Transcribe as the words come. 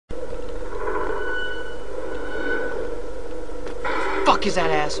fuck is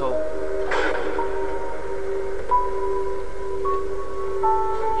that asshole?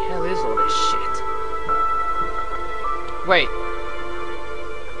 Hell is all this shit? Wait.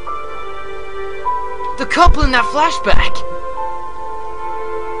 The couple in that flashback.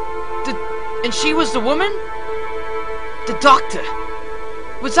 And she was the woman? The doctor.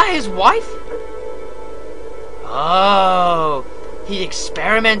 Was that his wife? Oh, he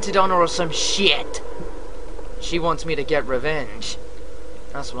experimented on her or some shit. She wants me to get revenge.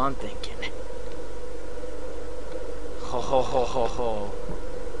 That's what I'm thinking. Ho ho ho ho ho.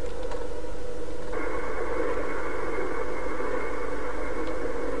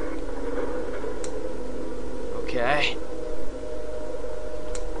 Okay.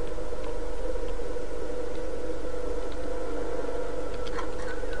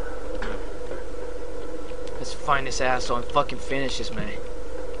 Let's find this asshole and fucking finish this, man.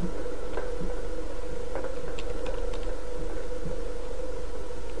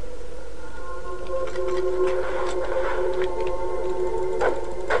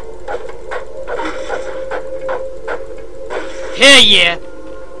 Hell yeah!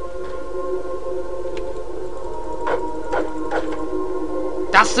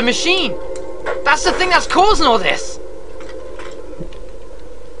 That's the machine! That's the thing that's causing all this!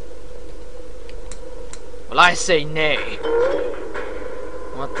 Well, I say nay.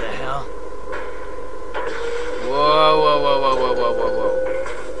 What the hell? Whoa, whoa, whoa, whoa, whoa, whoa, whoa,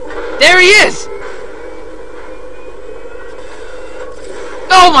 whoa. There he is!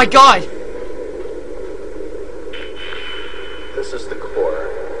 Oh my god! This is the core.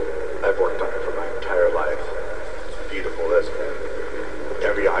 I've worked on it for my entire life. It's beautiful, isn't it?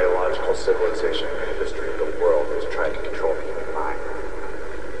 Every ideological civilization in the history of the world has tried to control the human mind.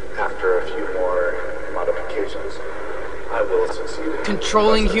 After a few more modifications, I will succeed.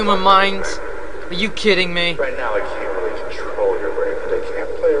 Controlling human minds? Are you kidding me? Right now, I can't really control your brain, but I can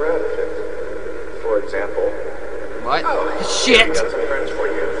play around with it. For example... What? Oh, shit! I got some friends for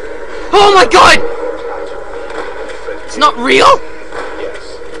you. Oh my god! It's not real?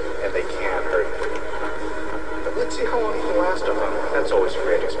 Yes, and they can hurt you. But let's see how long you can last on them. That's always a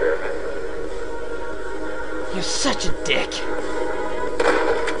great experiment. You're such a dick.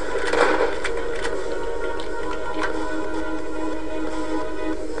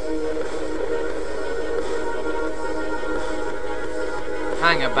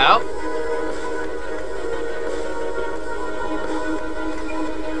 Hang about.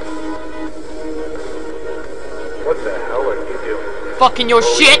 What the hell are you doing? Fucking your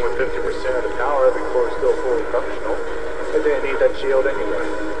shit! With 50% of the power, the core is still fully functional. I didn't need that shield anyway.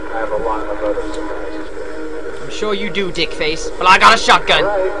 I have a lot of other surprises for you. I'm sure you do, dickface. But I got a shotgun.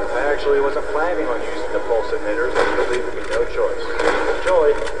 Right. I actually wasn't planning on using the pulse emitters, but you're leaving me no choice.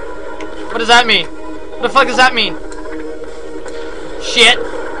 Enjoy. What does that mean? What the fuck does that mean? Shit.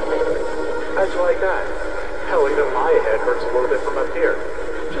 How'd you like that? Hell, even my head hurts a little bit from up here.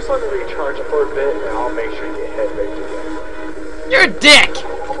 Just let me recharge it for a bit, and I'll make sure you get head raped again. You're a dick!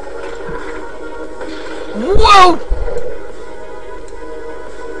 Whoa!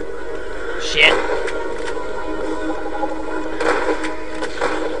 Shit.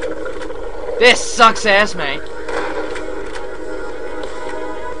 This sucks ass, mate.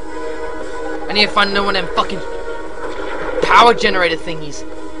 I need to find another one of them fucking power generator thingies.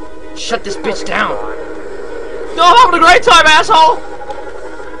 Shut this bitch down. No, I'm having a great time, asshole!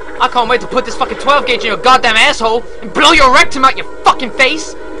 I can't wait to put this fucking 12 gauge in your goddamn asshole and blow your rectum out your fucking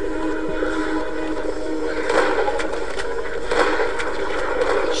face!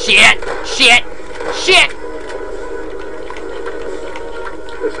 Shit! Shit! Shit!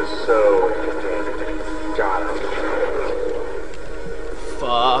 This is so entertaining. Got him.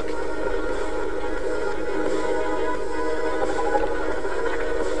 Fuck.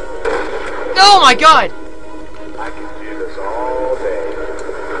 Oh my god! I can do this all day.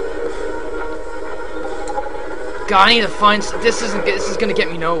 God, I need to find this is gonna get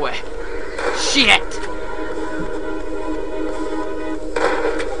me nowhere. Shit!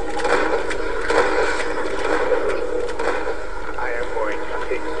 I am going to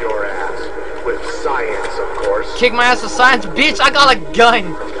kick your ass with science, of course. Kick my ass with science, bitch! I got a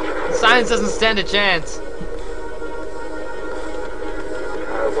gun! Science doesn't stand a chance.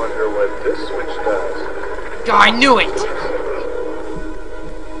 I wonder what this switch does. God, I knew it!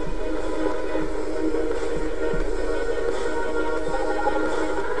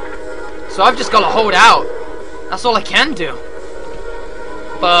 So I've just gotta hold out. That's all I can do.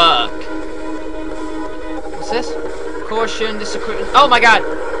 Fuck. What's this? Caution, this equipment. Oh my god!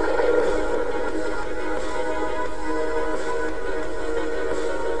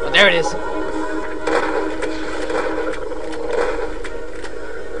 Oh, there it is.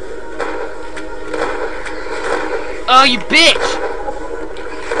 Oh, you bitch!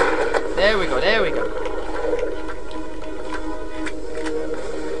 There we go, there we go.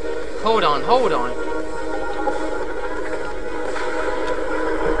 Hold on, hold on.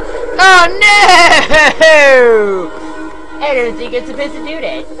 Oh no! I don't think it's supposed to do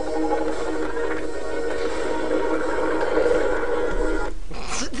that.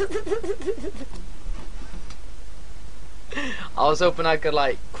 I was hoping I could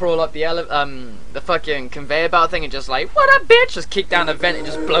like crawl up the the fucking conveyor belt thing and just like, what up, bitch? Just kick down the vent and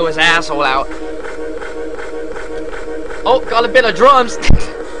just blow his asshole out. Oh, got a bit of drums.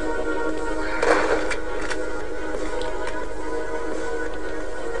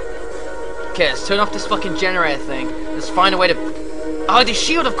 Okay, let's turn off this fucking generator thing. Let's find a way to... Oh, the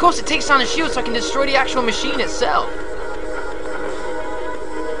shield! Of course it takes down the shield so I can destroy the actual machine itself.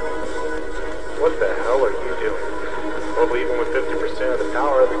 What the hell are you doing? Well, even with 50% of the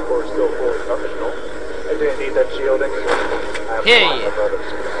power, the core is still fully functional. I didn't need that shielding. I have Hey. lots of others.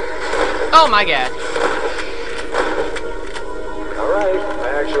 Oh my god. Alright, I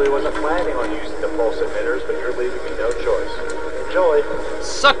actually wasn't planning on using the pulse emitters, but you're leaving me no choice. Enjoy.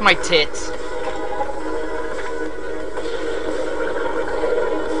 Suck my tits.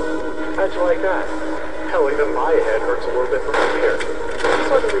 How'd you like that? Hell, even my head hurts a little bit from here. Just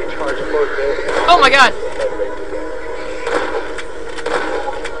let me recharge for a bit. Oh my god. Head rate again.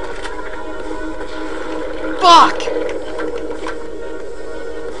 Fuck!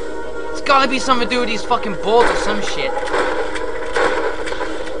 It's gotta be something to do with these fucking balls or some shit.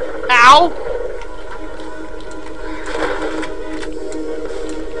 Ow!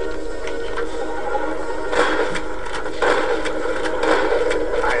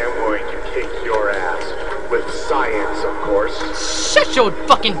 I am going to kick your ass. With science, of course. Shut your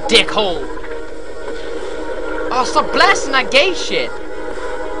fucking dick hole! Oh, stop blasting that gay shit!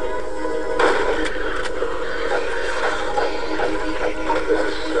 This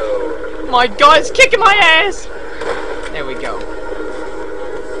is so... My god, it's kicking my ass! There we go.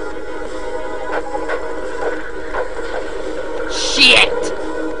 Shit!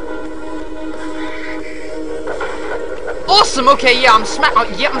 Awesome, okay, yeah, I'm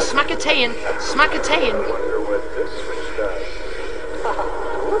smack-a-tayin'. I Smack-a-tayin'. wonder what this switch does.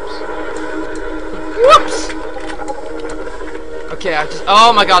 Whoops. Whoops! Okay, I just...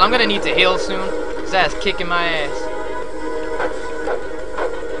 Oh my god, I'm gonna need to heal soon. His ass kicking my ass.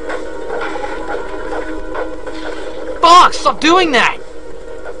 Fuck! Stop doing that!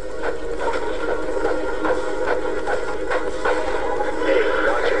 Hey,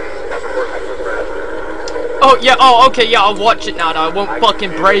 watch it. It's working for Brad. Oh, yeah, oh, okay, yeah, I'll watch it now, though. I won't I fucking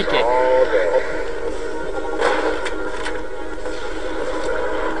can do break this it. all day.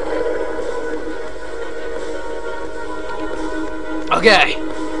 Okay.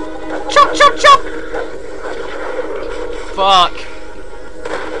 Chop, chop, chop! Fuck.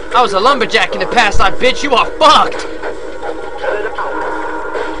 I was a lumberjack in the past, I bitch. You are fucked! Cut it out.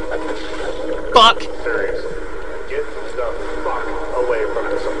 Fuck. Serious. Get the fuck away from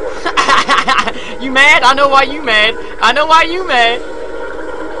the support. You mad? I know why you mad. I know why you mad.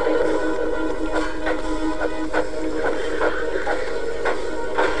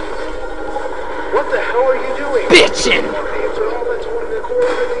 What the hell are you doing? Bitchin'! Answer all that's holding the core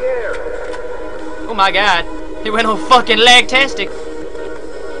in the air. Oh my god. It went all fucking lag-tastic.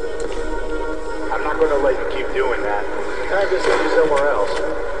 I'm not gonna let you keep doing that. Time to send you somewhere else.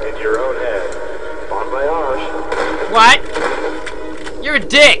 In your own head. Bon voyage. What? You're a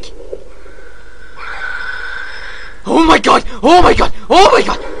dick. Oh my god! Oh my god! Oh my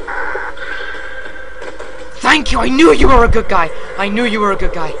god! Thank you! I knew you were a good guy! I knew you were a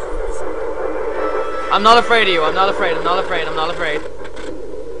good guy. I'm not afraid of you. I'm not afraid. I'm not afraid. I'm not afraid.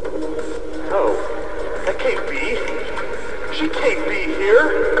 No. That can't be. She can't be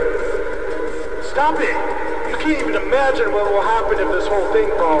here. Stop it. You can't even imagine what will happen if this whole thing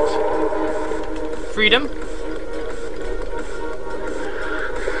falls. Freedom?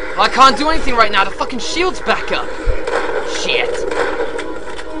 I can't do anything right now. The fucking shield's back up. Shit.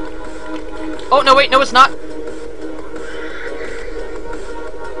 Oh, no, wait. No, it's not.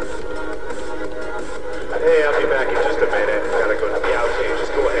 Hey, I'll be back in just a minute. Gotta go to the outside.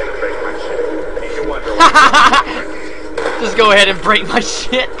 Just go ahead and break my shit. You wonder Just go ahead and break my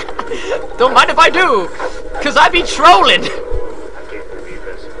shit. Don't mind if I do. Because I be trolling. I can't believe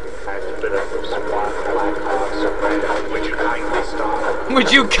this. I have to put up with some black hogs. Would you kindly stop?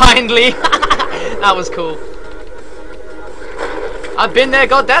 Would you kindly? That was cool. I've been there,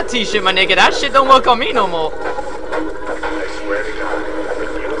 got that t-shirt, my nigga. That shit don't work on me no more. I swear to God, if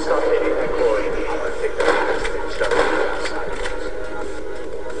you don't stop hitting that coin, I'm gonna take the mask and shove it outside.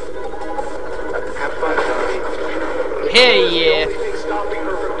 Have fun, Johnny.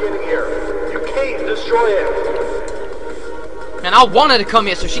 destroy it. And I want her to come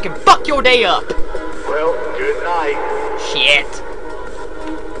here so she can fuck your day up. Well, good night. Shit.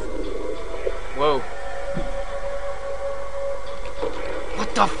 Whoa.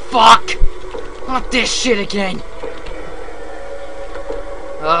 What the fuck? Not this shit again.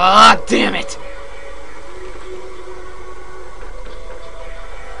 Ah, damn it.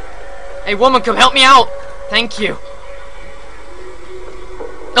 Hey, woman, come help me out. Thank you.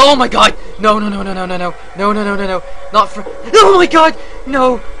 Oh my god. No, no, no, no, no, no, no. No, no, no, no, no. Not for... Oh my god.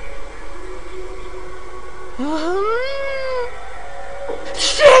 No.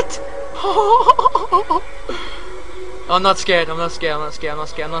 Shit. I'm not scared. I'm not scared. I'm not scared. I'm not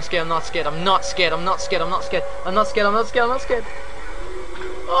scared. I'm not scared. I'm not scared. I'm not scared. I'm not scared. I'm not scared. I'm not scared. I'm not scared. I'm not scared.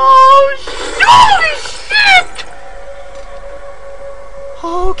 Oh shit!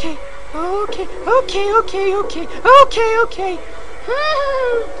 Okay. Okay. Okay. Okay. Okay. Okay. Okay.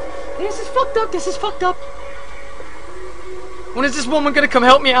 This is fucked up. This is fucked up. When is this woman gonna come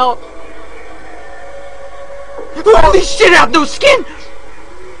help me out? Holy shit! I have no skin.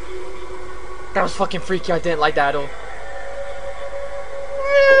 That was fucking freaky. I didn't like that at all.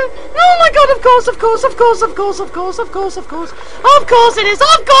 Oh my god, of course, of course, of course, of course, of course, of course, of course. Of course it is,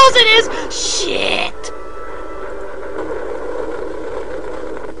 of course it is! Shit!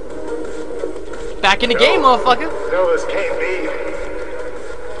 Back in the game, motherfucker. No, this can't be.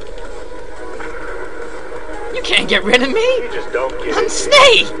 You can't get rid of me. You just don't get I'm it.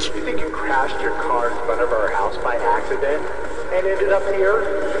 Snake! You think you crashed your car in front of our house by accident and ended up here?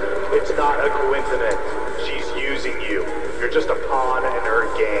 It's not a coincidence. She's using you. You're just a pawn in her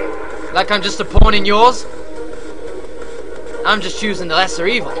game. Like I'm just a pawn in yours? I'm just choosing the lesser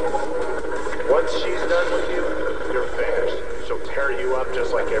evil. Once she's done with you, you're finished. She'll tear you up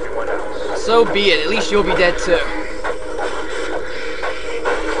just like everyone else. So be it. At least you'll be dead too.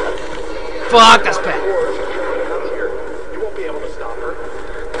 Fuck, that's bad. Come here. You won't be able to stop her.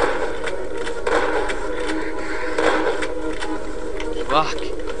 Fuck.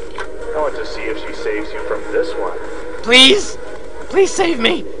 I want to see if she saves you from this one. Please? Please save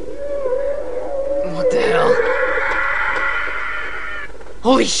me. What the hell?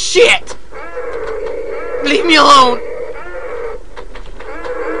 Holy shit! Leave me alone!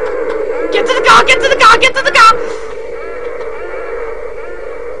 Get to the car! Get to the car! Get to the car!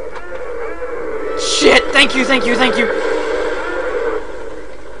 Shit! Thank you, thank you, thank you!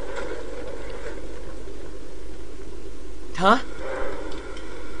 Huh?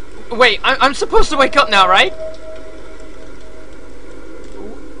 Wait, I'm supposed to wake up now, right?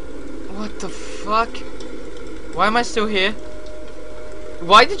 What the fuck? Why am I still here?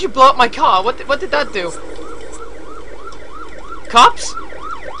 Why did you blow up my car? What did that do? Cops?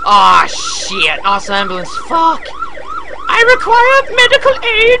 Ah, shit. Us ambulance. Fuck. I require medical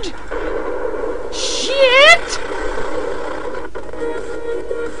aid. Shit.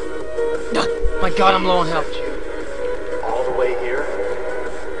 Oh, my god, I'm low on health. All the way here?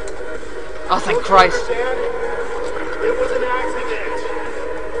 Oh, thank Christ. It was an accident.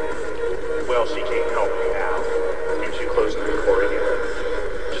 Well, she can't help me now. You're too close to the core anyway.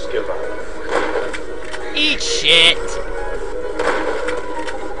 Just give up. Eat shit.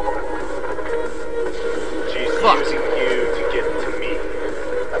 She's Fuck. using you to get to me.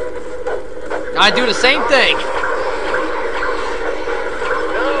 I do the same thing.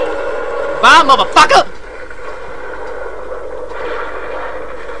 No! Bye, motherfucker.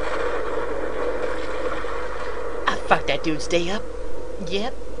 I fucked that dude's day up.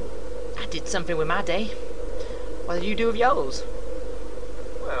 Yep. I did something with my day. What did you do with yours?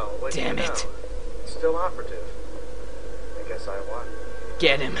 Well, what Damn do you it. know? It's still operative. I guess I won.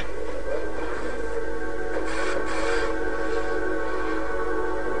 Get him.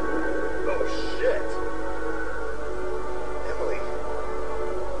 Oh, shit! Emily.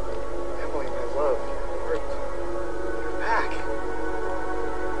 Emily, my love. You're back.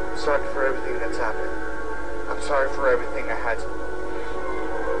 I'm sorry for everything that's happened. I'm sorry for everything I had to...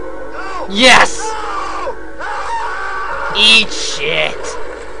 No! Yes! No! No! Eat shit.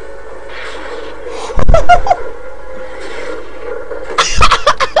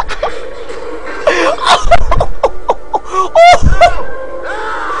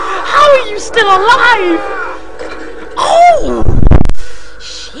 How are you still alive?